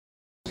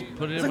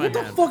put it It's in like, my what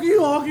the hand. fuck are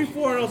you honking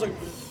for? And I was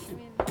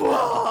like,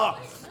 bah!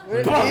 We're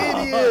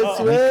idiots,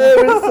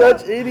 man. We're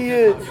such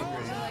idiots.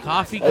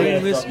 Coffee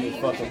cream whiskey.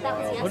 Fucking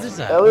wild. What is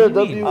that? What do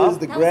you mean? LAW is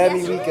the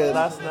Grammy weekend.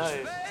 Last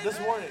night. This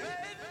morning.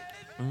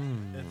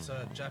 It's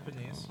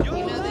Japanese. You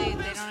know they don't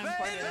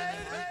import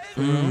it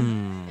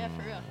anymore. Yeah,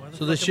 for real.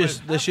 So this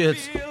shit's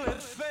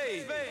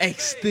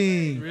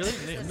extinct.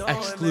 Really?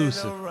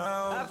 Exclusive.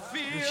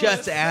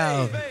 Shuts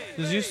out.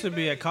 This used to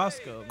be at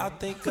Costco.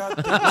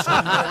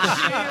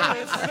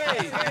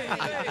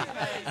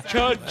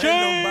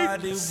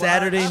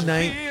 Saturday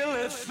night.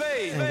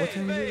 And what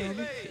time is it,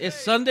 Albie? It's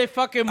Sunday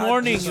fucking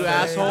morning, you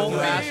asshole. You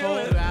asshole.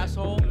 You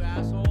asshole. You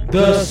asshole.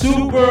 The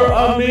Super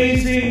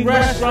Amazing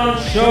Restaurant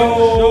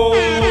Show.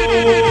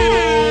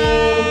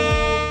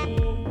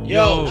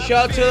 Yo,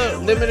 shout out to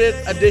limited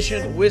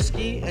edition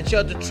whiskey and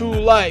shout out to True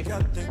Life.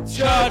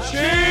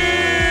 Cha-ching!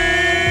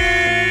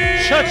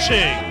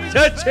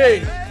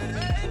 Cha-ching!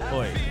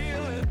 Oi.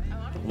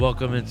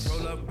 Welcome. It's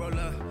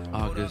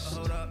August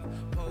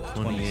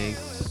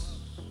 28th,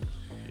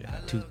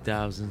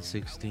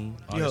 2016.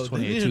 Yo,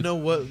 they didn't know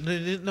what. They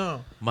didn't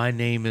know. My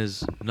name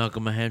is Naga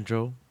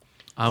Mahendro.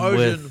 I'm Arjun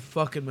with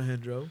fucking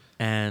Mahendro.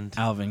 and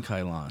Alvin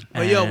Kailan.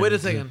 But yo, wait a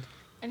and- second.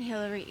 And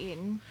Hillary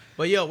Eaton.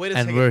 But yo, wait a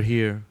And second. we're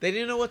here They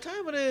didn't know what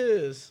time it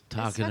is.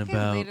 talking It's fucking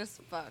about late as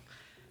fuck.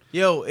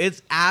 Yo,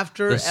 it's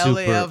after The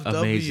super LAFW,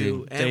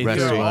 amazing and we're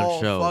restaurant all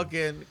show.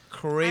 fucking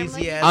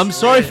crazy ass. I'm feeling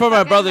sorry like for my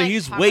fucking, brother, like,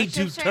 he's chocolate way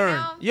chips too right turned.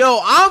 now. Yo,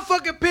 I'm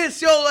fucking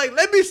pissed. Yo, like,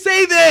 let me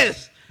say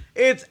this.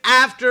 It's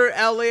after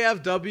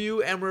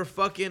LAFW, and we're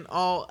fucking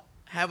all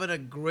having a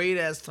great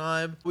ass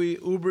time. We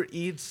Uber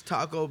Eats,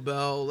 Taco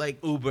Bell, like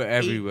Uber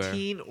everywhere.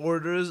 18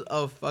 orders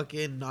of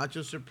fucking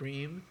Nacho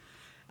Supreme.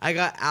 I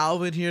got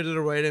Alvin here to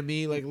the right of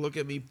me, like, look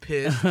at me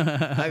pissed.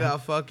 I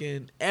got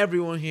fucking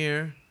everyone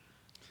here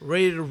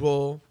ready to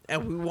roll,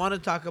 and we want to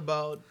talk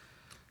about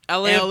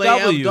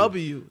LAFW.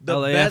 LAFW, the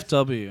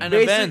LAFW. And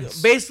best, events.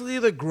 basically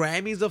the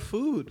Grammys of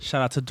food.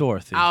 Shout out to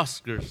Dorothy.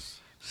 Oscars.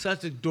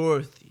 Such a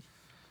Dorothy.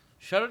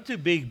 Shout out to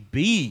Big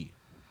B.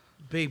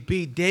 Big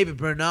B, David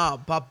Bernal,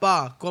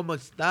 Papa, ¿cómo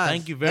estás?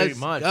 Thank you very Let's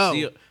much.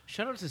 go.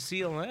 Shout out to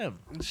CLM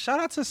Shout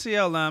out to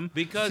CLM.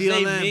 because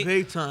CLM they make,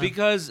 big time.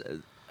 because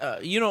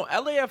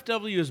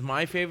LAFW is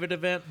my favorite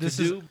event This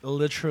to is do.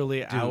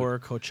 literally our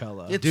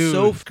Coachella. It's Dude,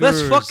 so. Let's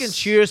Gurs. fucking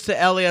cheers to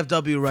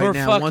LAFW right for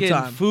now. fucking One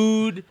time.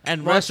 food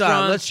and One restaurants.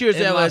 time. Let's cheers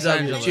to in Los LAFW.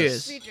 Angeles.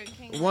 Cheers. Be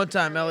drinking One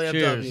time, LAFW.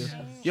 Cheers.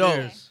 Yo,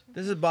 Cheers.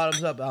 this is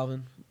bottoms up,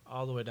 Alvin.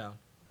 all the way down.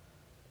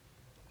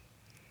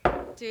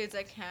 Dudes,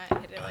 I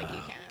can't hit it like you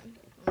can.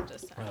 I'm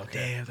just saying.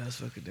 Damn, that's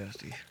fucking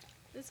nasty.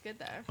 It's good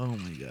though. Oh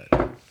my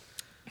god.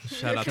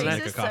 Shout out to Your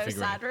Liquor face is Coffee so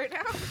Green. sad right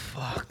now.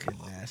 Fucking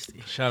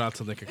nasty. Shout out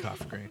to Liquor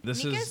Coffee Green.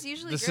 This Mika's is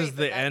usually this great, is but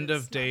the that end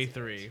is of day not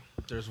so 3.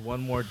 There's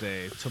one more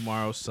day.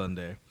 Tomorrow's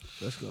Sunday.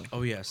 Let's go.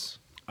 Oh yes.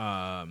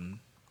 I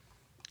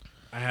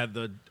had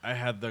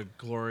the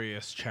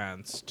glorious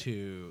chance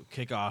to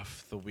kick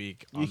off the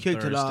week on You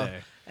kicked Thursday. it off.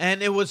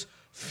 And it was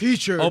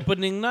featured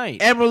Opening night.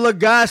 Emerald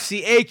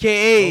Lagasse,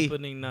 a.k.a.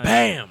 Opening night.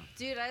 Bam.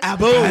 Dude,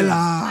 Abu I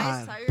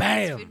Kailan. saw your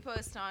Bam. food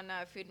post on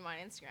Food and Wine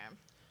Instagram.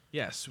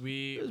 Yes,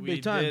 we It was we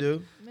big time, did,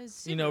 dude. It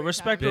was You know, super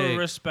respect time. where Big.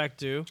 respect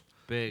due.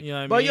 Big. You know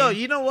what I But mean? yo,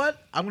 you know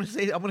what? I'm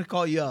gonna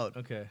call you out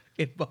okay,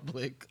 in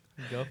public.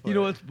 go for You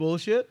know it. what's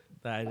bullshit?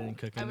 That I didn't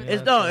cook I any would of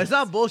It's that no, shit. it's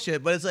not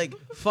bullshit, but it's like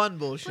fun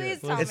bullshit.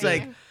 Please tell It's me.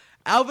 like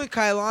Alvin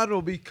Kailan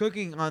will be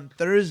cooking on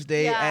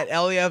Thursday Yeah. at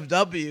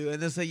LAFW, and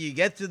then so you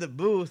get to the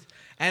booth,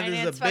 and, And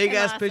there's it's a big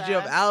ass fucking picture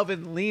of awesome.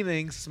 Alvin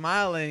leaning,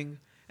 smiling,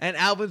 and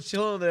Alvin's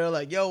chilling there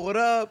like, "Yo, what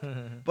up?"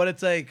 But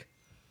it's like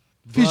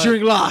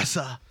featuring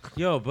Lhasa,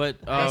 Yo,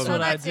 but That's So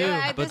what I that's do. it. I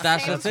had But the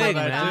that's same the thing,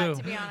 thought, man.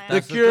 To be honest. the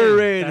That's the thing.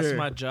 curator. That's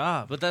my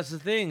job. But that's the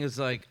thing is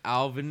like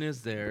Alvin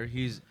is there.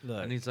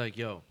 Look. And he's like,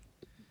 yo,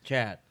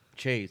 Chad,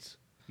 Chase,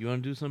 you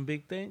want to do some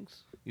big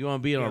things? You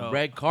want to be on Yo. a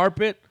red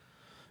carpet?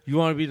 You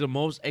want to be the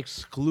most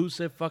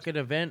exclusive fucking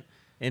event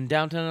in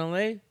downtown LA?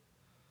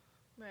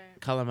 Right.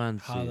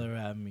 Calamansi. Holler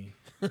at me.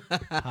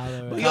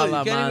 Holler But at yo, me.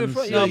 you can't even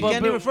front. Calamansi. Yo, No, you but-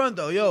 can't even front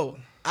though. Yo,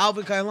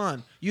 Alvin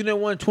Kailan, Unit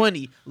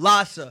 120,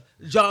 Lhasa,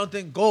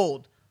 Jonathan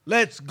Gold.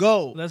 Let's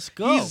go. Let's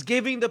go. He's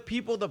giving the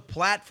people the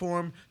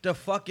platform to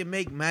fucking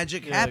make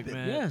magic Look, happen.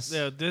 man, Yes.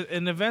 yeah,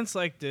 and events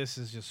like this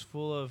is just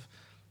full of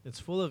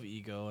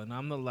ego, and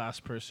I'm the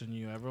last person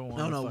you ever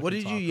want. No. What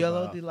did you yell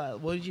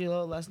out? What did you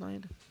yell out last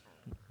night?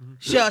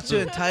 Shout out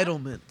to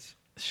entitlement.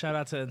 Shout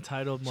out to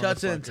entitled. Shout out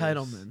to motherfuckers.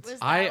 entitlement. Was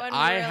that I- when we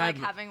I were had-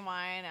 like having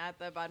wine at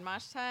the Bud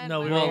Mosh tent? No,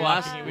 we Like, were Well, walking-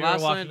 last we were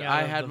last walking night out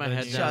I of had the my head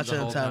venue. down Shout out the to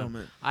whole time.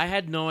 entitlement. I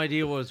had no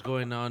idea what was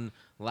going on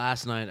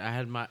last night. I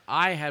had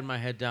my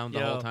head down the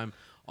Yo. whole time.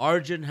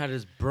 Arjun had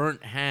his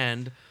burnt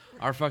hand.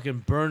 Our fucking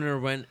burner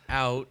went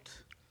out.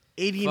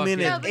 80 Fucking-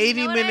 minutes. No, but you 80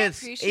 know what I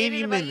minutes. appreciated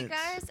 80 about minutes. you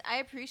guys? I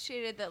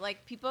appreciated that,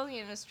 like, people in the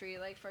industry,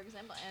 like, for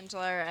example,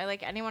 Angela, or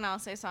like anyone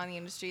else I saw in the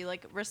industry,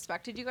 like,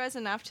 respected you guys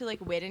enough to, like,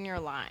 wait in your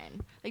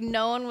line. Like,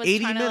 no one was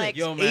 80 trying to, like, minutes.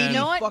 Yo, man.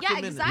 no one, fucking yeah,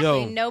 minutes. exactly.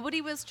 Yo.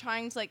 Nobody was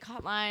trying to, like,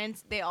 cut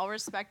lines. They all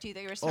respect you.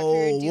 They respect what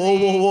Oh, you're whoa,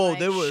 doing. whoa, whoa. Like,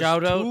 There was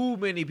Shout out- too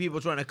many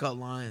people trying to cut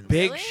lines.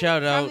 Big Really?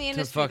 shout From out the to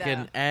industry, fucking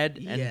though. Ed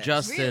and Yes.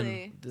 Justin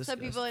really? So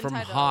Disgusting. people in from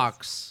titles.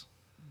 Hawks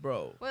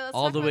Bro. Wait, let's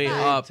all talk the about way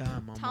that. up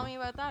Time, mama. Tell me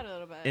about that a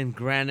little bit. in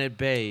Granite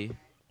Bay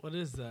What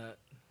is that?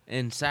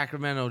 in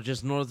Sacramento,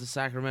 just north of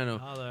Sacramento.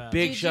 Holla at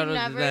Big Did shout you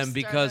out to never them start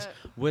because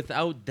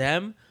without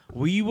them,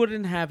 we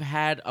wouldn't have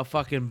had a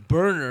fucking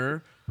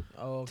burner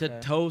Oh,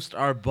 to toast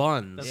our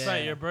buns. That's Yeah.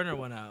 right. Your burner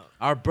went out.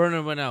 Our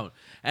burner went out.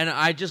 And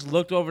I just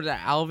looked over to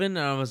Alvin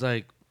and I was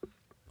like,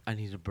 I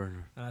need a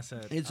burner. And I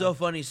said, It's so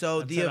funny. So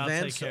I the said I'll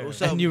events. take care of it.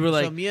 So, And you were so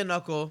like- me and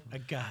Knuckle. I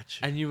got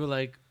you. And you were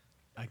like,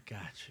 I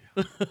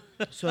got you.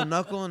 So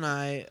Knuckle and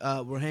I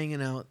were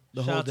hanging out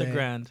the Shout whole out day. to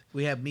Grand.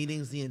 We had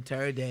meetings the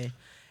entire day.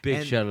 big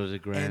And- shout out to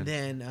Grant. And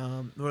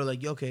then we're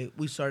like, okay,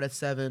 we start at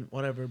 7,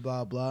 whatever,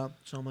 blah, blah.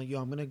 So I'm like,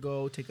 yo, I'm going to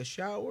go take a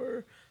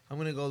shower. I'm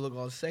going to go look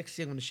all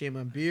sexy. I'm going to shave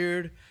my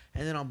beard.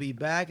 And then I'll be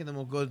back, and then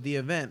we'll go to the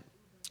event.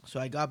 So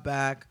I got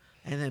back,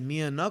 and then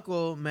me and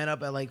Knuckle met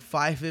up at like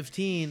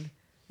 5:15,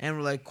 and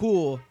we're like,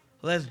 cool,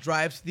 let's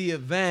drive to the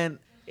event.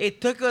 It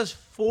took us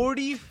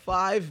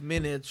 45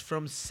 minutes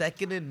from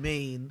 2nd and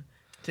Main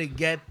to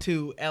get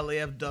to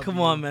LAFW. Come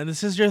on, man.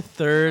 This is your Can I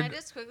third.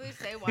 just quickly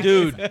say why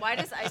Dude. why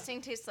does icing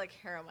taste like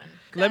heroin?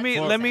 Let me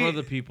That's- let me for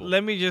the people.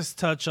 Let me just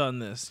touch on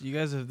this. You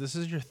guys, this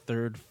is your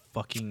third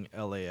fucking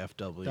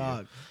LAFW.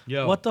 Dog.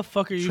 Yo, What the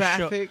fuck are you?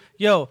 Traffic.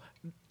 Yo,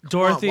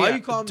 Dorothy. why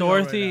you calling me out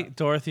Dorothy. right now?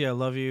 Dorothy, I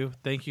love you.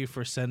 Thank you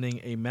for sending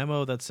a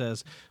memo that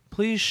says,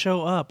 "Please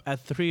show up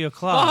at 3:00."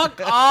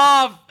 fuck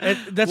off!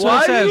 That's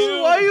what it says.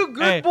 Why you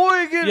good Hey,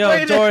 boy again Yo,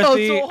 right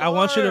Dorothy, now so I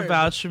want you to hard?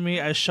 vouch for me.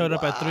 I showed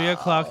up at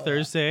 3:00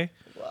 Thursday.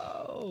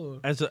 Wow.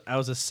 I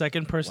was the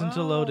second person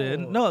to load Wow.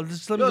 in. No,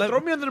 just let, Yo, let, throw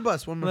me under the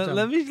bus one more let, time.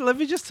 let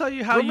me just tell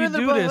you how Throw me you under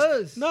do the this.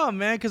 bus. No,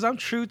 man, because I'm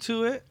true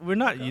to it. We're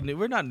not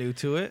we're not new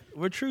to it.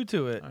 We're true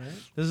to it. All right.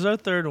 This is our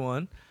third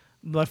one.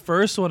 My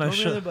first one, I Throw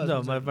me under showed. the bus No,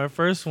 one time. my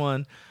first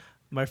one,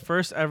 my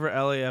first ever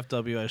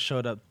LAFW. I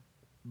showed up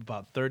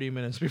about 30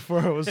 minutes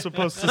before I was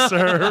supposed to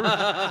serve.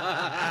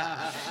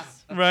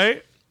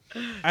 Right?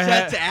 I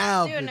Shout to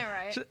Al. Doing it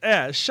right.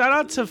 yeah. Shout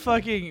out to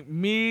fucking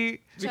me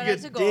Shout Big out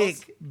to dick.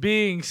 goals.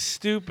 being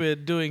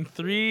stupid doing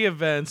 3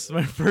 events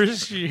my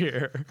first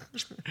year.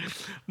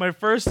 My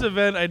first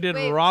event I did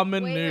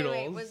ramen noodles.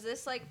 Wait. Was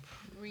this like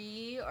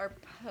pre or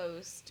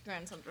post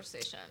Grand Central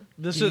Station?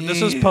 This was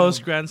Damn.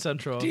 post Grand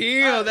Central.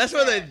 Damn, that's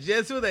where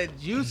shit. that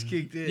juice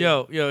kicked in.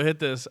 Yo, hit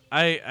this.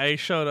 I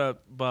showed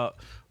up about.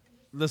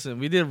 Listen,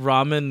 we did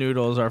ramen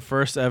noodles, our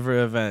first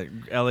ever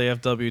event,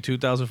 LAFW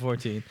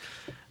 2014,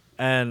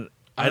 and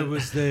I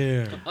was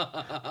there.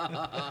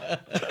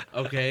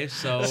 Okay,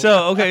 so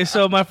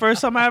So my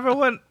first time I ever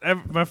went,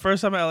 my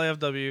first time at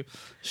LAFW,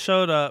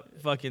 showed up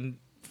fucking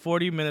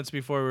 40 minutes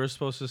before we were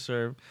supposed to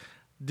serve.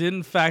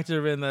 Didn't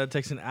factor in that it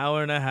takes an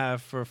hour and a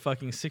half for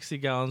fucking 60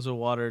 gallons of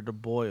water to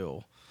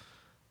boil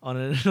on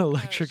an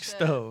electric shit.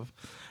 stove.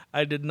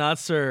 I did not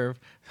serve.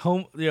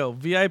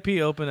 VIP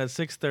opened at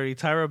 6:30.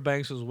 Tyra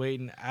Banks was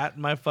waiting at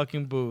my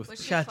fucking booth. Was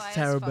she Shout fly to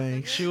as Tyra fuck with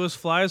Banks. you? She was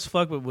fly as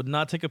fuck, but would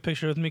not take a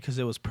picture with me because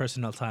it was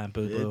personal time,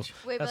 boo boo. Bitch.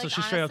 Wait, That's but what like,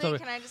 she straight up honestly,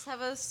 told me. can I just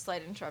have a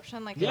slight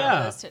interruption? Like, Yeah. how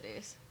are those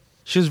titties?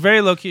 She was very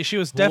low key. She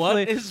was what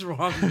definitely. is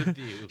wrong with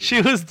you?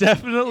 She was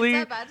definitely. Is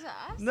that bad to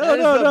ask? No, That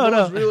is no, the no,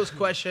 most no. realest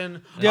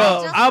question. Yo,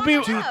 I just I'll be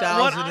wanna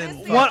know.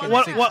 2016.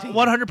 Honestly,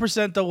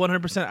 100% though.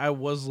 100%. I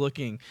was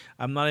looking.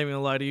 I'm not even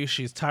gonna lie to you.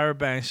 She's Tyra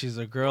Banks. She's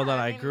a girl that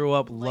I mean, grew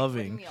up like,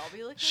 loving. wouldn't we all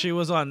be looking?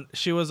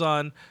 She was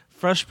on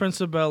Fresh Prince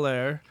of Bel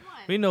Air. Come on.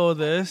 We know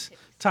this.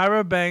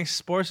 Tyra Banks,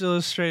 Sports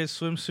Illustrated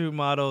swimsuit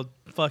model,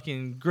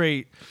 fucking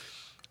great.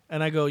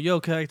 And I go, yo,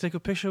 can I take a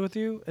picture with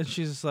you? And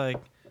she's just like,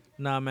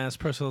 nah, man, it's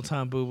personal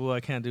time, boo boo.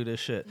 I can't do this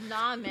shit.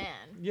 Nah, man.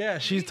 Yeah,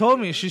 she told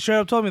me. She straight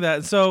up told me that.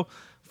 And so,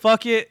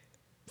 fuck it.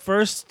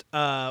 First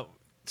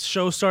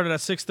show started at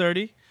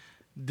 6:30.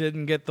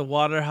 Didn't get the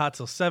water hot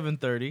till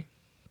 7:30.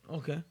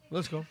 Okay,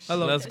 let's go.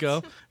 Let's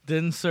go.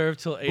 Didn't serve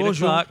till 8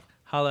 Bonjour. o'clock.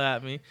 Holla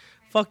at me.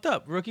 Fucked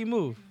up. Rookie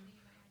move.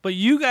 But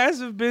you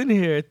guys have been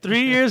here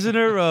 3 years in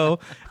a row,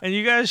 and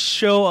you guys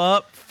show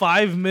up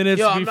 5 minutes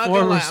Yo, I'm not before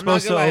gonna we're lie. I'm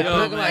not supposed gonna lie. to I'm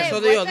open. not gonna lie. Wait, So,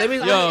 what yo, the let me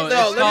fuck Yo, is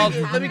no, it's this?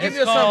 called. let me give it's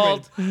you a summary.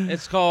 called.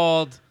 It's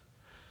called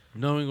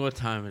knowing what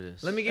time it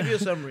is. Let me give you a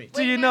summary. Do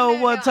Wait, you no, know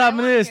no, what no, time I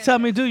it wanna is? hear Tell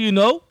me, this. do you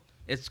know?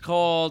 It's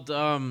called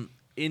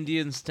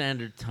Indian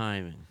Standard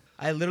Timing.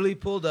 I literally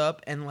pulled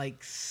up and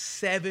like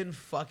 7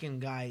 fucking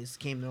guys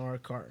came to our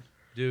car.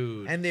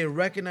 Dude. And they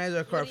recognized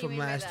our car What do you from mean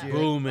by last that? year.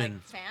 Booming.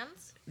 Like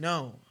fans?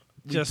 No.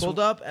 We Just pulled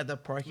up at the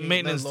parking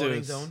maintenance the loading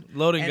dudes. zone.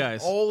 Loading and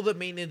guys. All the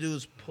maintenance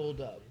dudes pulled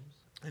up.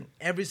 And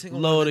every single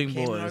Loading one of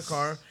them came in our boys.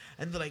 car.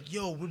 And they're like,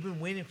 yo, we've been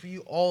waiting for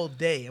you all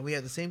day. And we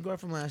had the same car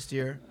from last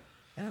year.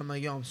 And I'm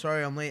like, yo, I'm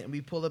sorry I'm late. And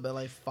we pulled up at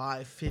like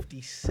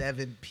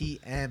 5:57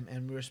 p.m.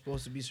 And we were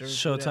supposed to be serving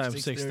food at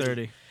Showtime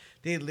 6:30.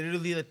 They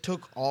literally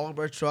took all of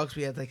our trucks.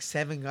 We had like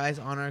 7 guys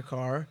on our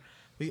car.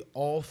 We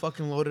all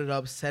fucking loaded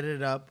up, set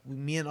it up.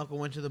 Me and Uncle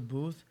went to the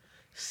booth,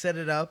 set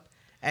it up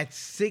at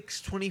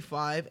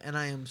 6:25, and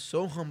I am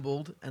so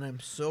humbled and I'm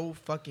so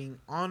fucking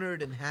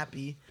honored and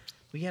happy.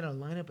 We had a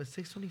lineup at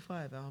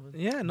 6:25, Alvin.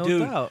 Yeah, no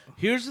Dude, doubt.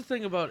 here's the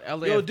thing about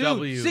LAFW. Yo,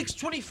 dude,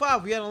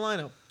 6:25, we had a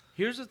lineup.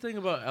 Here's the thing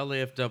about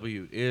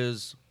LAFW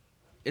is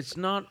it's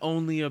not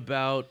only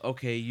about,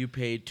 okay, you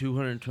paid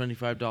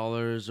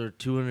 $225 or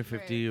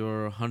 $250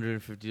 or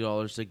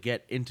 $150 to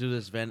get into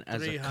this event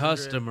as a 300.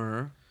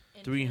 customer.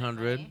 Infinite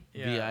 300 money.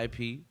 Yeah.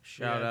 VIP.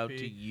 Shout out VIP.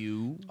 to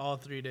you. All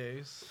 3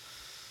 days.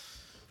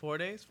 4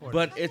 days? 4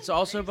 But days. it's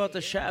also about the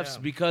crazy. chefs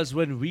Yeah. because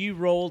when we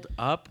rolled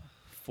up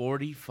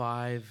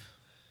 45,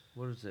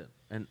 what is it?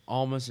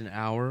 Almost an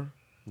hour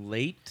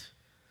late.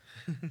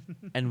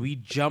 And we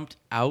jumped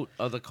out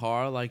of the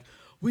car like,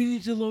 we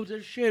need to load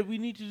this shit. We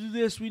need to do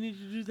this. We need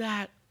to do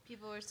that.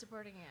 People were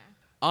supporting you.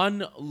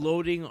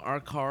 Unloading our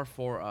car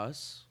for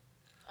us,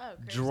 Oh,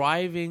 crazy.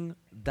 driving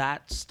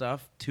that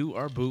stuff to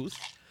our booth.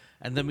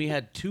 And then we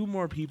had 2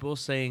 more people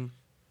saying,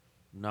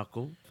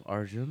 Knuckle,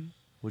 Arjun,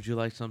 would you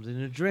like something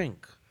to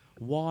drink?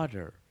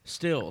 Water,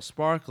 still,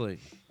 sparkling,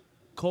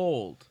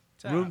 cold,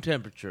 Tap. room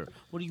temperature.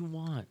 What do you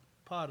want?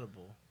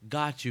 Potable.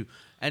 Got you.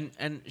 And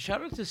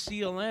shout out to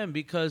CLM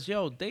because,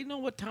 yo, they know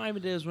what time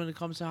it is when it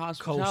comes to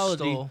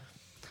hospitality. Coastal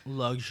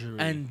luxury.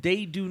 And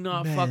they do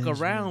not fuck Management.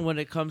 around when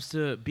it comes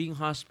to being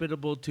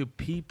hospitable to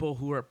people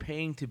who are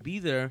paying to be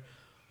there.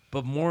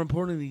 But more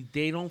importantly,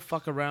 they don't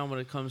fuck around when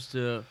it comes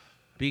to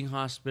being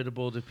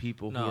hospitable to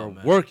people who No, are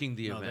man. working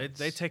the no, events.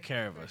 they take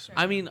care of us.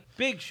 I mean,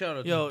 big shout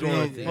out Yo, to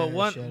yo,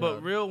 Dorothy.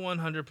 but real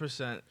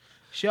 100%.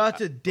 Shout out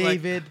to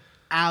David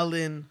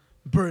Allen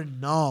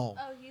Bernal.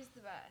 Oh, he's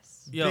the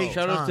best. Yo, Big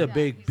Shout out to time.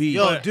 Big B.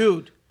 Yo, But-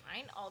 dude.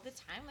 Fine all the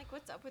time. Like,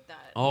 what's up with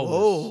that? Oh,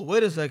 Always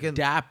wait a second.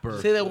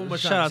 dapper. Say that one more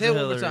time. Shout out Say to it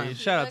one more Hillary. time.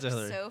 Shout out to He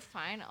Hillary. looks so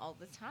fine all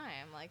the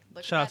time. Like,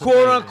 look Shout out at to that. Quote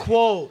Hillary.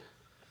 unquote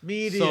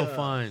media. So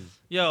fine.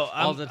 Yo,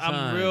 All the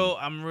time.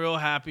 I'm real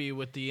happy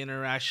with the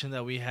interaction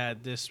that we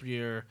had this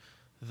year,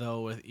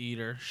 though, with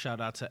Eater.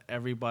 Shout out to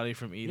everybody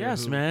from Eater.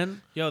 Yes, who-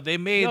 man. Yo, they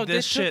made Yo, they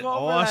this took shit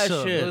over that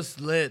awesome. shit. It was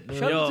lit. Dude.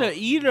 Shout Yo, out to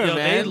Eater, Yo, they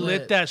man.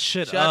 lit that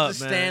shit Shout out up,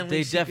 to man. Stanley.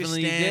 They Secret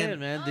definitely Stan. did,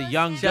 man. Oh, The that's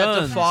young nice. Shout out to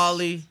guns.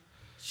 Folly.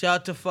 Shout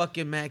out to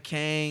fucking Matt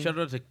Kang. Shout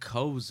out to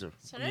Kozer.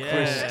 Shout out to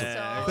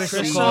Yeah. Crystal. Crystal.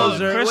 Crystal.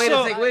 Wait a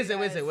Crystal. second. Wait a second.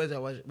 Wait a second. Wait a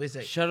second. Wait a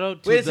second. Shout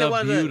out to Wait a second. the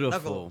one second.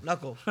 beautiful.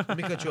 Knuckle. Let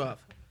me cut you off.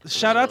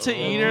 Shout out to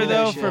Eater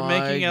though Oh for my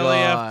making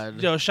God.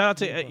 LAF. Yo, shout out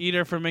to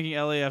Eater for making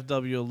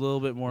LAFW a little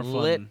bit more fun.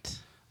 Lit.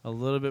 A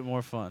little bit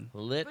more fun.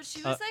 Lit. But she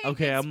was like, a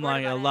Okay, good I'm sport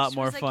lying. A about it. lot She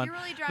more was like, fun. "You're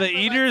really drunk, The but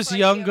let's Eater's fight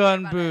Young you Gun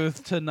about booth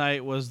it."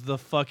 tonight was the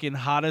fucking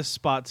hottest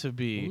spot to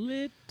be.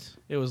 Lit.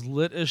 It was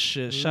lit as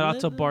shit. Shout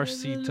out to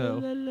Barcito.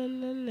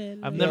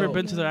 I've never Yo.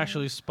 been to their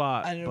actually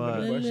spot, I never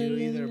but been to Barcito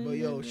either, but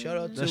yo, shout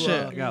out that to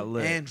shit got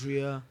lit.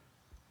 Andrea,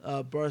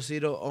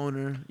 Barcito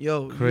owner.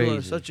 Yo, you are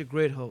Crazy. such a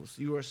great host.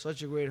 You are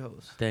such a great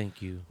host.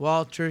 Thank you.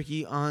 Wild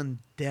turkey on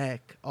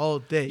deck all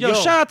day. Yo,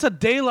 shout out to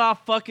De La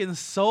fucking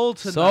Soul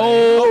tonight.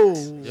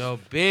 Oh. Yo,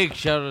 big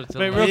shout out to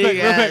Wait, Lex. real quick,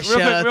 Big real quick, ass real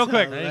shout quick, out real to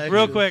quick, Alexis.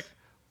 real quick.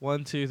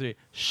 1, 2, 3.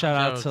 Shout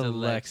out to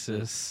Lexus.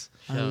 Lexus.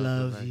 I Shout out to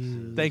love Lexus.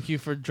 you. Thank you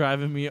for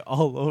driving me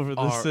all over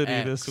the city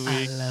RX. this I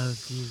week.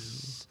 love you.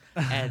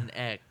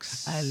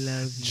 NX. I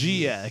love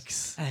you.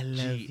 GX. I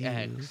love you.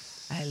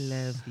 GX. I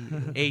love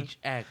you.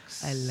 HX.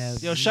 I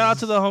love you. Yo, shout out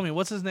to the homie.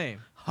 What's his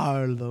name?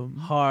 Harlem.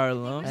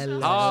 Harlem. I I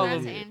love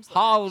Harlem. Angela.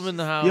 Harlem in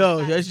the house. Yo,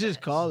 I should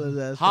just call his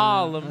ass.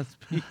 Harlem.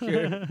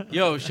 Speaker.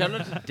 Yo, shout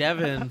out to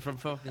Devin from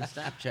fucking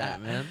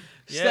Snapchat, man.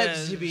 Snap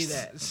to be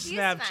that.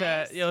 Snapchat.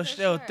 nice, yo,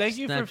 for yo, sure. thank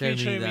you for Snapchat me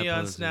featuring me that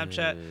on pussy.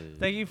 Snapchat.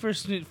 Thank you for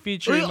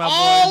featuring We my boys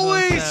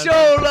always on Snapchat.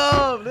 show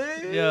love,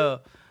 nigga.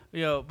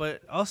 Yo,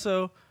 but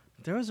also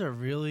there was a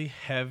really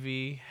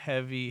heavy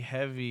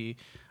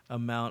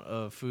amount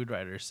of food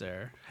writers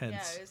there.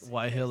 Hence it was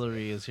why crazy.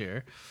 Hillary is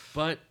here.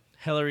 But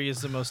Hillary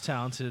is the most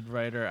talented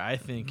writer I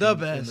think The in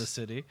best. the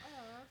city. Oh,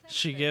 thanks,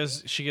 She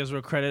baby. gives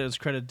where credit is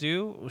credit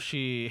due.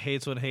 She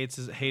hates when hate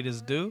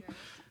is due.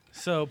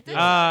 So This-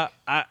 I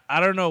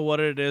don't know what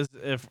it is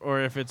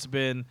if it's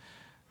been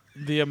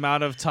the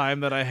amount of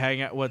time that I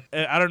hang out with.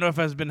 I don't know if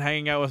I've been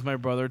hanging out with my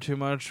brother too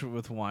much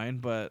with wine,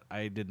 but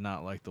I did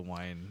not like the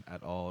wine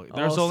at all.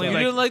 There's Oh, only so you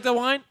like didn't like the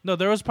wine? no,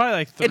 there was probably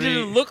like 3. It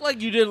didn't look like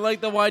you didn't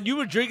like the wine. You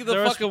were drinking the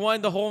There was- fucking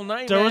wine the whole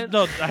night, There man.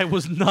 was no. I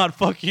was not.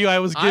 Fuck you. I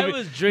was I giving.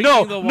 was drinking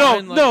no, the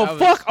wine like no. I was-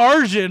 Fuck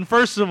Arjun.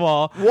 First of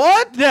all,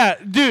 What? yeah,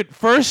 dude.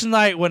 First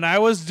night when I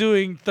was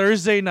doing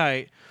Thursday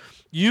night,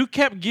 you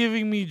kept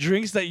giving me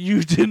drinks that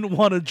you didn't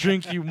want to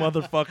drink, you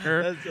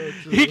motherfucker. That's so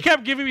true. He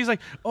kept giving me. He's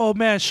like, "Oh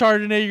man,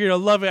 Chardonnay, you're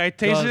gonna love it." I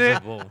tasted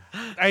it. Guzzable.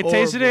 I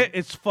tasted Horrible. it.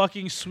 It's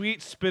fucking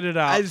sweet. Spit it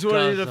out. I just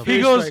wanted to Guzzle. he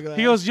finish goes. my glass.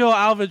 He goes. Yo,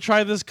 Alvin,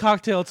 try this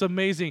cocktail. It's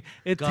amazing.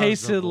 It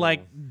tasted Guzzable.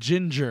 like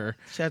ginger.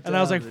 Shout And to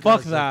I was like, Alvin.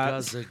 "Fuck that."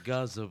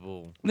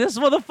 Guzzable. This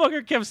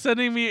motherfucker kept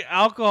sending me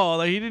alcohol.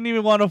 Like he didn't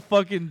even want to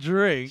fucking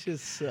drink. Shit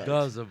sucks.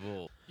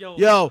 Guzzable.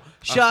 Yo,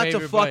 shout out to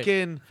favorite bite.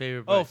 fucking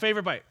Favorite Oh, bite.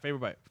 favorite bite. Favorite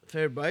bite.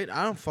 favorite bite.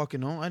 I don't fucking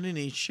know. I didn't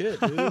eat shit,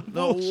 dude.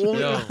 No,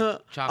 Yo,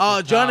 John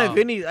and Chocolate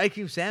Vinny's ice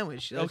cream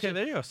sandwich. That Okay, shit-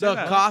 there you go. Say The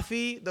that.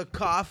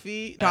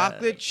 coffee,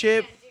 chocolate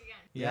chip.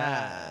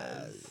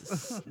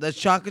 Yes. The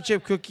chocolate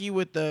chip cookie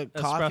with the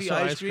coffee Espresso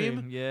ice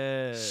cream.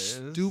 Yes.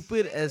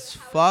 Stupid as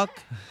fuck.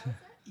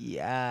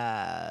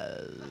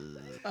 Yes.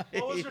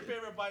 What was your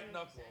favorite bite,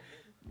 Knuckle?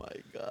 My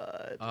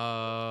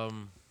God.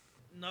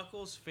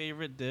 Knuckles'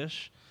 favorite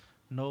dish,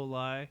 no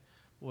lie,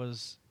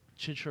 was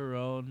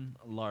chicharron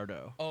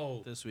lardo.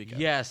 Oh, this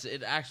weekend. Yes,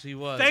 it actually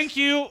was. Thank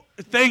you.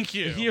 Thank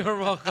you. You're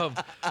welcome.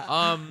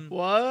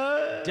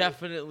 What?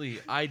 Definitely.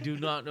 I do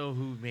not know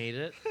who made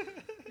it.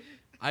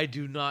 I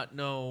do not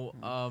know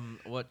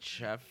what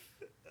chef,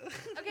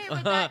 Okay,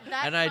 but that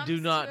and I do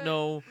comes not to a-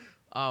 know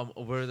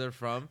where they're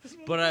from.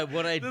 But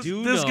what I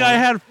do This know. guy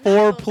had No,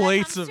 4 that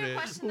plates comes of to a it.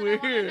 question that I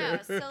wanna know.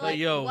 So, like,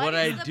 yo, what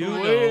is I the do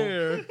point?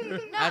 know-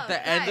 No, At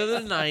the end of the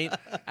guys. night,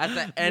 at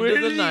the end Where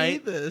of the did he night,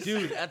 eat this?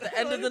 dude, at the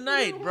end of the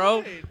night, bro,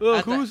 Look,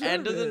 at the who's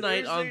end of the it?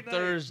 night on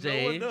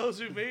Thursday, No one knows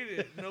who made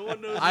it. No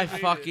one knows. I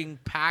fucking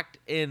packed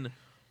in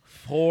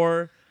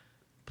 4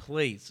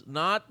 plates,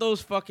 not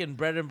those fucking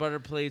bread and butter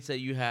plates that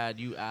you had,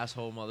 you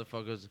asshole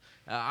motherfuckers.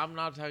 I'm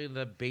not talking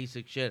the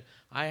basic shit.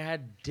 I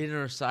had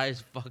dinner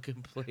sized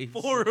fucking plates.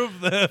 4 of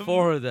them.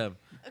 4 of them.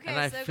 Okay, And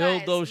I so filled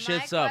guys, those my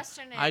shits up.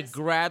 question I is,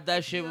 grabbed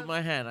that shit you with have-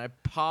 my hand. I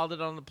piled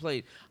it on the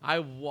plate. I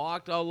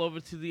walked all over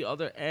to the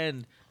other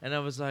end, and I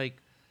was like,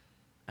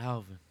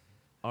 Alvin,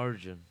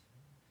 Arjun,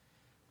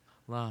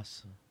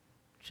 Lassa,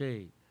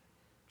 Jade,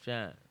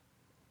 Jan,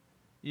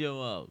 you're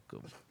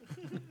welcome.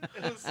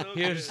 It was so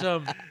Here's good.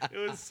 some. It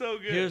was so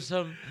good. Here's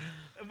some.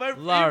 my,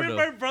 lardo. even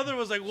my brother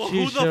was like, "Well,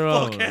 who the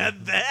fuck Chicharron.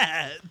 had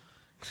that?"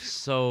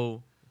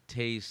 So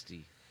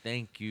tasty.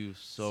 Thank you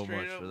so Straight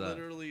much up, for that.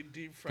 literally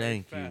deep fried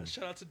Thank fat. you.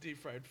 Shout out to deep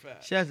fried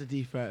fat. Shout out to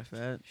deep fried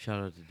fat.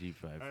 Shout out to Deep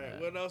Fried All right,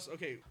 Fat. what else?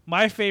 Okay,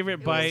 my favorite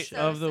was bite so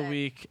of the sick.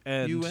 week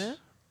and You went?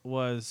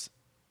 was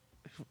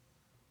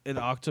an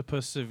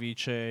octopus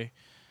ceviche.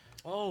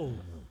 Oh,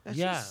 That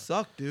yeah. shit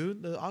sucked,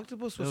 dude. The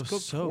octopus was It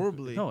cooked so,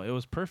 horribly. No, it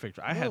was perfect.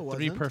 I No, had it 3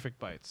 wasn't. perfect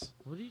bites.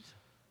 What are you?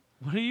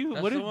 What are you?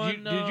 That's What the did one,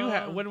 you? Did you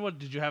have? What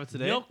did you have it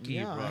today? Milky,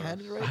 Yeah, bro. I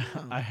had it right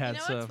now. I had You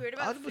know some. what's weird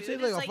about Octopus food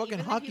tastes is, like a fucking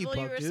even the hockey people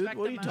you puck, dude. respect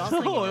What are the you most, talking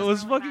like, No, about? it was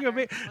doesn't fucking matter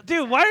amazing. what Dude,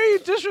 the why are you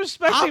fuck.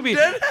 disrespecting I'm me?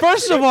 dead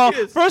First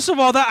of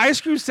all, that ice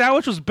cream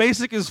sandwich was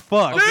basic as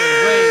fuck. Okay,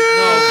 wait,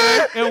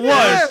 no. It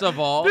was. First of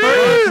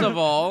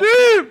all,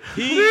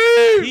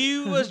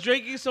 he was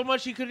drinking so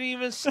much he couldn't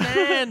even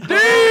stand. bro.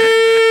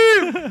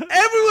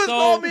 Everyone's So,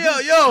 calling me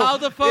out. Yo, how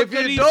the fuck if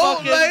could you he don't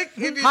fucking- like,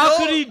 if you How don't,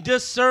 could he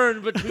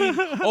discern between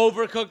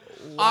overcooked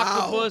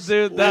octopus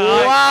Dude, and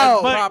Wow.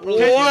 But properly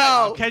can you- cooked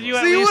wow. can you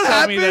at See least what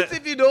tell me happens that-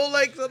 if you don't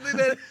like something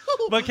that?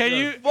 But can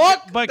you?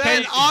 Fuck But that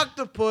can you?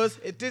 octopus.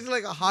 It tastes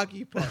like a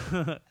hockey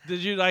puck. Did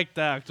you like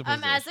the octopus?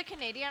 As a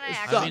Canadian, I sucked.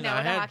 actually I mean, know I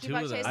what a had hockey 2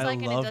 puck of them. tastes I like,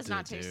 and it loved does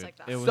not it, taste dude. like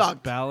that. It was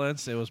Sucked.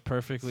 balanced. It was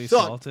perfectly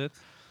Sucked. salted.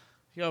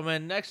 Yo,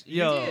 man, next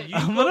Yo, you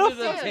I'm go gonna to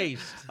the fuck-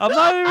 taste. I'm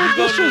not even go to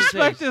the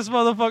disrespect taste. this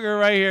motherfucker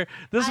right here.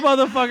 This I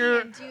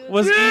motherfucker can't, dude.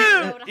 was I don't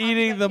know what a hockey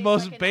eating puck the tastes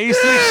most like, and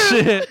basic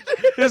shit.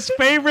 His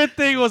favorite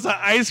thing was an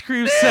ice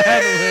cream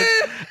sandwich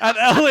at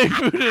LA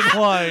Food and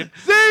Wine.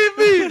 Save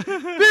me,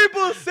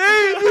 people,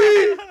 save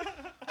me.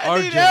 I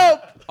need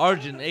help.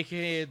 Arjun,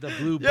 aka the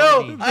Blue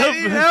Yo, Bunny. I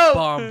need help.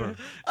 Bomber.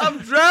 I'm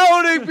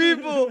drowning,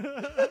 people.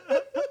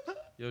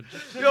 Yo,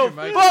 just turn Yo, your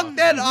mic fuck on.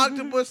 that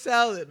octopus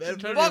salad, man.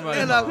 Turn Fuck your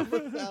that mic on.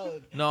 octopus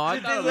salad. No, I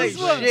thought it tastes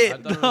was like great. shit. I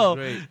thought it No, was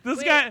great. this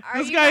Wait, guy, are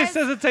this you guy guys-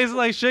 says it tasted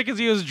like shit because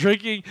he was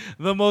drinking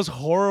the most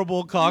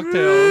horrible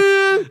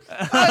cocktails.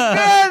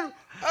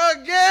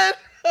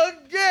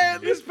 Again.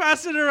 He's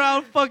passing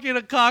around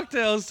fucking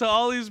cocktails to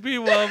all these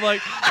people. I'm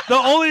like, the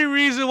only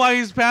reason why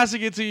he's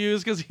passing it to you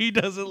is because he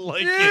doesn't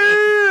like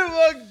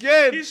it.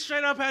 Again. He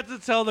straight up had to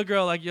tell the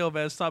girl, like, yo,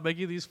 man, stop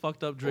making these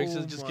fucked up drinks Oh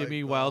and just my give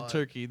me wild God.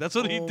 turkey. That's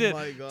what he Oh did.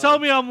 my God. Tell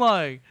me I'm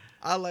lying.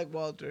 I like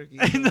wild turkey.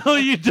 I know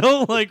you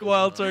don't like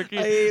wild turkey.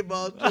 I hate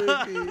wild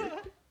turkey.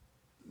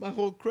 My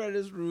whole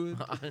credit's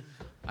ruined.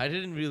 I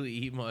didn't really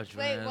eat much,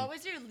 Wait, man. what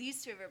was your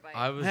least favorite bite?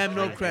 I was I have no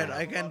drinking. credit.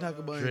 I can't talk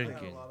about anything.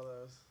 Drinking.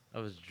 I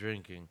was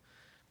drinking,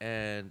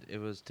 and it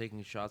was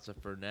taking shots of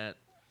Fernet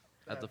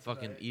at the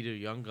fucking Eater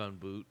Young Gun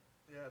boot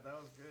Yeah, that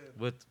was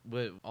good.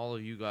 with all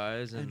of you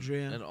guys and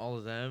Andrea. and all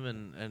of them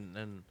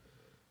and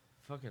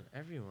fucking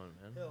everyone,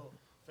 man.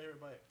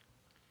 Favorite bite.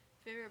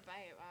 Favorite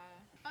bite?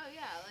 Oh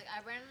yeah, like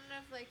I ran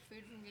out of like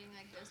food from getting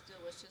like those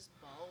delicious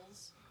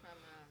bowls from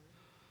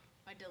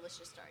my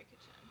delicious Starry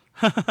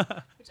Kitchen,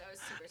 which I was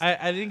super.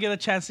 I didn't get a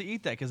chance to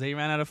eat that because they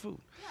ran out of food.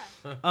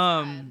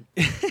 Yeah.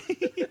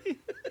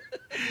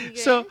 You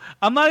So good?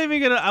 I'm not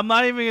even gonna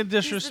He's the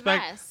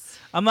disrespect. best.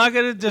 I'm not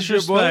gonna Is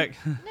your boy?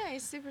 disrespect. No,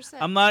 he's super sick.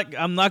 I'm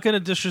not gonna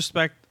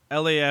disrespect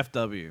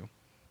LAFW.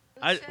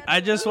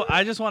 I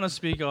just want to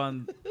speak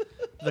on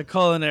the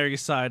culinary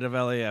side of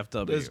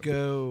LAFW. Let's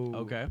go.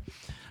 Okay.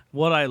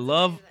 What I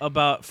love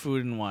about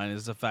Food and Wine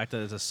is the fact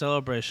that it's a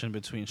celebration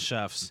between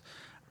chefs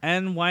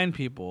and wine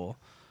people.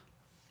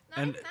 Not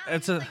and even that,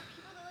 it's just, a- like,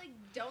 people that like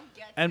don't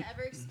get And- to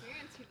ever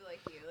experience people like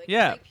you. Like,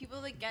 Yeah. like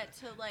people that get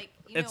to like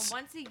It's-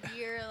 once a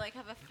year like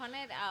have a fun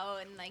night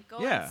out and like go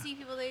Yeah. and see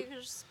people that you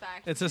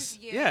respect. It's which is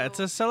you. it's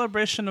a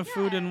celebration of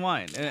food and Yeah.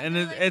 wine, and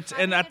they're, it, like, it's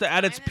and having at a its time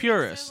that makes their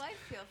purest, life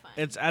feel fun.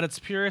 it's at its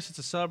purest. It's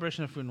a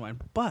celebration of food and wine.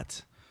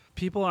 But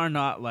people are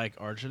not like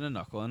Arjun and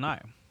Knuckle and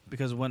I,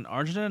 because when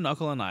Arjun and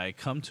Knuckle and I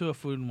come to a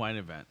food and wine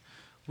event,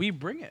 we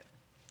bring it.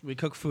 We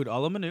cook food a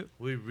la minute.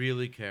 We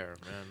really care,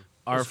 man.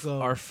 Let's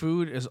go. Our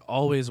food is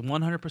always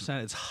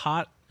 100%. It's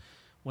hot.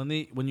 When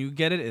you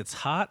get it, it's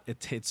hot.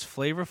 It's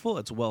flavorful.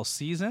 It's well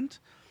seasoned.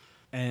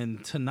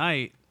 And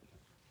tonight,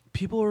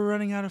 people were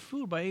running out of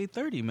food by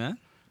 8:30, man.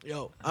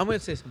 Yo, I'm gonna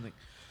say something.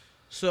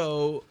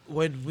 So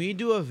when we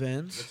do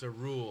events, It's a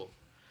rule.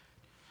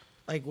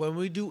 like when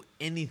we do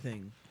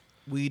anything,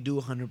 we do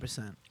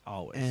 100%.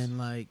 Always. And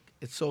like,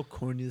 it's so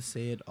corny to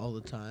say it all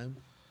the time.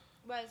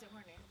 Why is it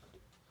horny?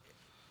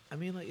 I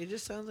mean, like, it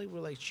just sounds like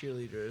we're like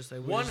cheerleaders. Like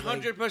we're just,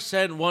 like,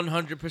 100%,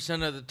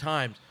 100% of the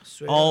times.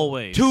 straight up.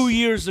 Always. 2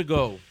 years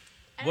ago,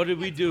 I what don't did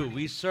we think do? that's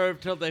We funny.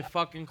 served till they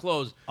fucking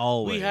closed.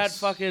 Always. We had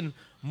fucking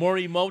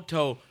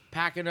Morimoto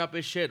packing up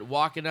his shit,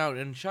 walking out,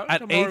 and shout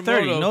out At to 8:30,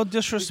 Morimoto no because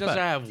disrespect. I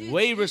have Dude,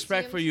 way did you see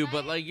respect him for you,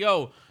 but tonight? like,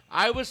 yo,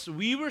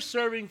 we were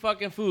serving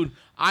fucking food.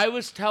 I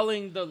was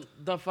telling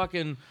the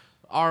fucking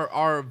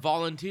our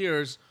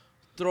volunteers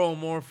throw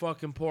more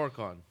fucking pork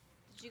on.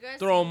 Did you guys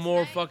Throw see his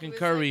more night? fucking It was,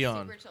 curry like,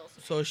 on. super chill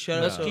tonight. So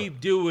shut Let's up. keep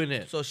doing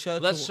it. So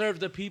shout Let's to serve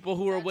the people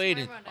who are That's my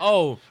waiting. rundown.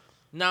 Oh,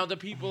 now the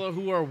people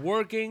who are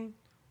working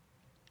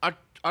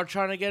are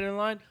trying to get in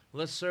line.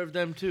 Let's serve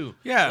them too.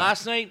 Yeah.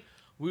 Last night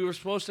we were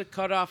supposed to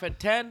cut off at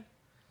 10,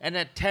 and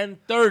at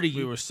 10:30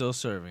 we were still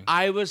serving.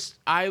 I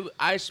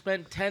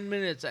spent 10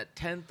 minutes at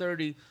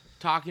 10:30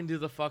 talking to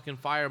the fucking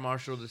fire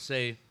marshal to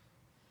say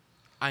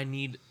I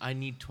need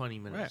 20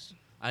 minutes.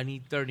 I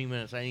need 30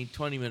 minutes. I need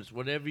 20 minutes.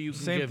 Whatever you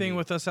can Same give thing me.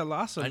 with us at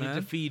Lhasa, I man.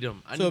 need to feed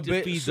them. I So need to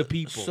ba- feed so- the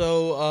people.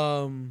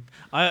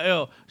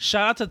 Yo,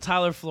 shout out to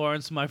Tyler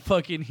Florence, my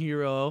fucking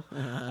hero.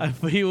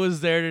 He was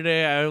there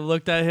today. I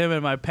looked at him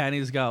and my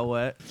panties got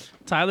wet.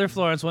 Tyler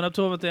Florence went up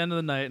to him at the end of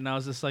the night, and I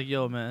was just like,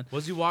 "Yo, man."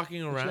 was he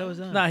walking around? What was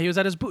that? Nah, he was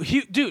at his booth.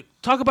 Dude,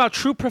 talk about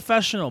true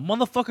professional.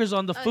 Motherfuckers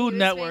on the Oh, he Food was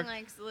Network. Being,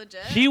 like,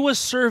 legit? He was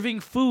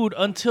serving food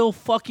until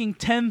fucking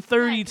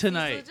 10:30 Yeah, 'cause he's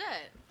tonight. legit.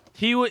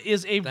 He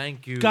is a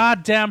Thank you.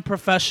 goddamn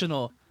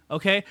professional.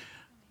 Okay,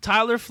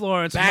 Tyler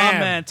Florence, my Bam.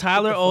 man,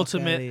 Tyler Get the fuck outta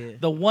Ultimate, here.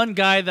 the one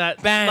guy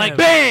that Bam. like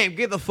Bam!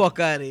 Get the fuck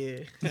out of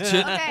here.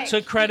 Okay, to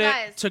you credit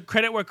guys. to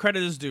credit where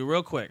credit is due.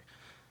 Real quick,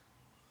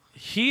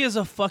 he is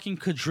a fucking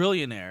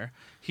quadrillionaire.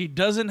 He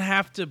doesn't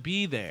have to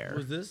be there.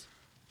 Who's this?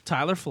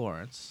 Tyler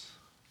Florence.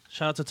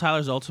 Shout out to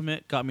Tyler's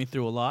Ultimate. Got me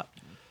through a lot.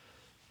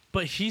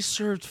 But he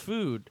served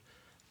food,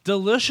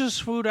 delicious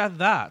food at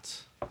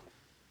that,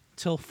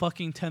 till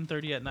fucking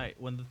 10:30 at night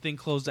when the thing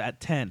closed at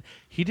 10.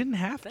 He didn't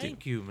have to.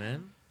 Thank you,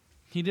 man.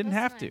 He didn't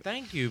That's have to. nice.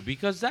 Thank you,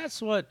 because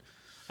that's what.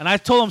 And I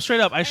told him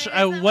straight up. I Isn't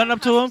went what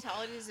up to him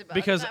hospitality is about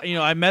because at that you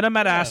know point? I met him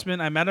at Yeah. Aspen.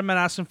 I met him at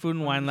Aspen Food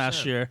and Wine last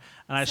 100%. year,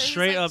 and I So he's,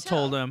 straight like, up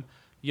told chill. him,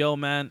 "Yo,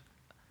 man,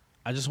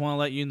 I just want to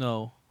let you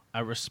know I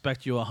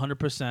respect you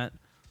 100%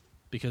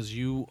 because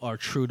you are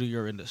true to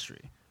your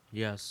industry."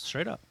 Yes.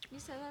 Straight up. You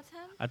said that to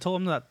him? I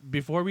told him that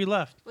before we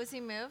left. Was he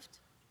moved?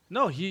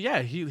 No,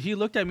 he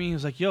looked at me. He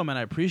was like, "Yo, man,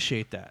 I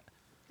appreciate that."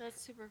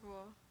 That's super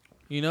cool.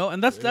 You know,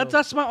 and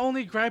that's my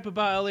only gripe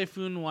about LA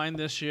Food and Wine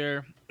this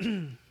year,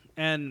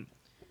 and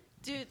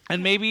Dude.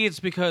 maybe it's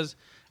because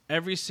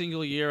every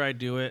single year I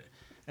do it,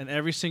 and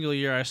every single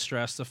year I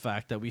stress the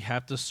fact that we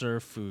have to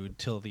serve food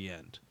till the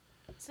end.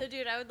 So,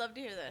 dude, I would love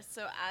to hear this.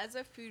 So, as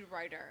a food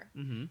writer,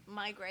 Mm-hmm.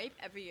 my gripe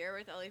every year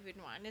with LA Food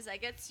and Wine is I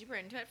get super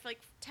into it for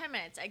like 10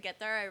 minutes. I get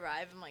there, I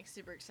arrive, I'm like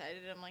super excited.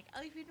 I'm like,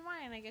 LA Food and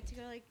Wine. I get to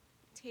go like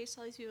taste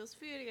all these people's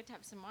food. I get to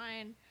have some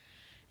wine.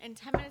 And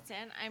 10 minutes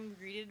in, I'm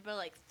greeted by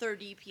like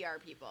 30 PR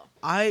people.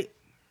 I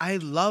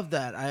love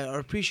that. I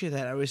appreciate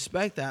that. I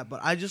respect that.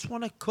 But I just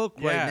want to cook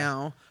right Yeah.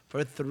 now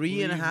for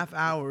 3.5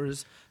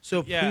 hours.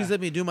 So Yeah. please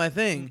let me do my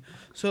thing.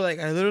 So like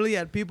I literally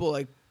had people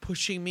like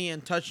pushing me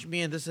and touching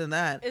me and this and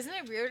that. Isn't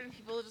it weird when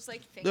people just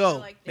like think Yo, they're,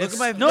 like look this?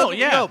 at my No, look,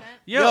 yeah.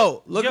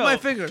 Yo, look yo. at my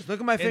fingers.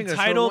 Look at my fingers.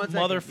 for Entitled 1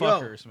 second. Yo,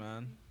 motherfuckers,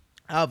 man.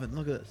 Alvin,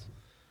 look at this.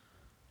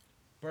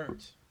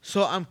 Burnt.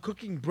 So I'm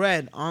cooking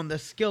bread on the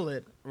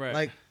skillet, Right.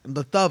 like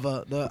the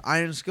tava, the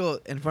iron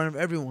skillet, in front of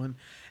everyone.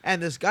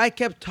 And this guy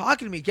kept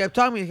talking to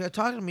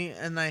me,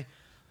 and I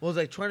was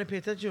like trying to pay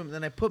attention to him.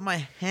 Then I put my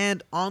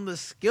hand on the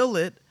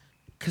skillet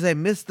because I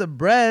missed the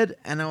bread,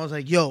 and I was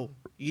like, "Yo,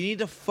 you need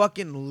to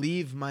fucking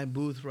leave my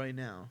booth right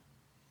now."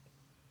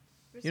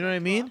 You know what I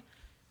mean?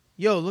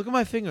 Yo, look at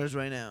my fingers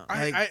right now.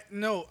 Like,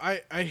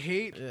 I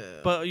hate. yeah.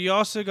 But you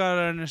also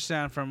gotta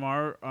understand from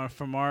our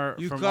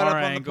you from caught our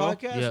up angle. on the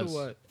podcast Yes. or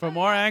what? From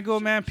our angle,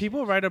 man,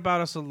 people write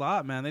about us a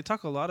lot, man. They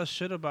talk a lot of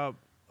shit about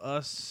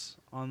us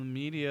on the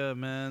media,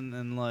 man,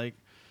 and like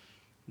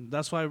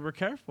that's why we're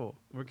careful.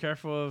 We're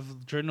careful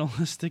of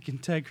journalistic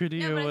integrity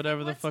No, but I or think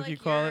whatever the what's, fuck like, you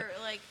call it. your,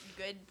 like,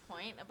 good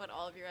point about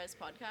all of your guys'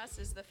 podcasts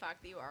is the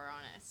fact that you are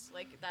honest.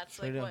 Like that's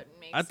Straight like up. what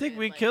makes. I think it,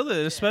 we like, killed it,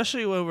 legit.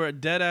 especially when we're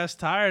dead ass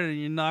tired and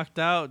you knocked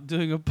out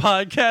doing a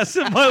podcast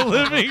in my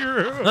living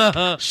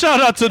room.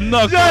 Shout out to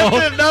Knuckle. Shout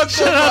out to Knuckle,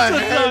 Shout out to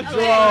my head, Knuckle.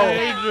 bro.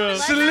 Pedro.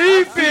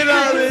 Sleeping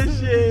on this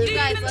shit. You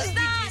guys, let's be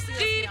juicy, let's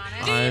be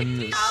honest.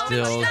 I'm How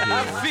still much here. I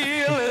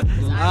feel it.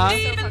 I'm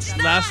so fucked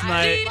up. Last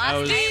night, I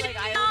was. like,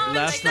 I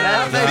last like, night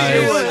I Last night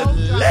was-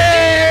 she was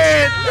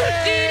lit.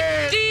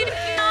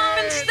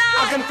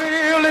 I can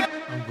feel it.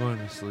 I'm going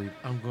to sleep.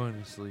 I'm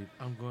going to sleep.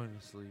 I'm going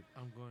to sleep.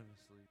 I'm going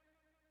to sleep.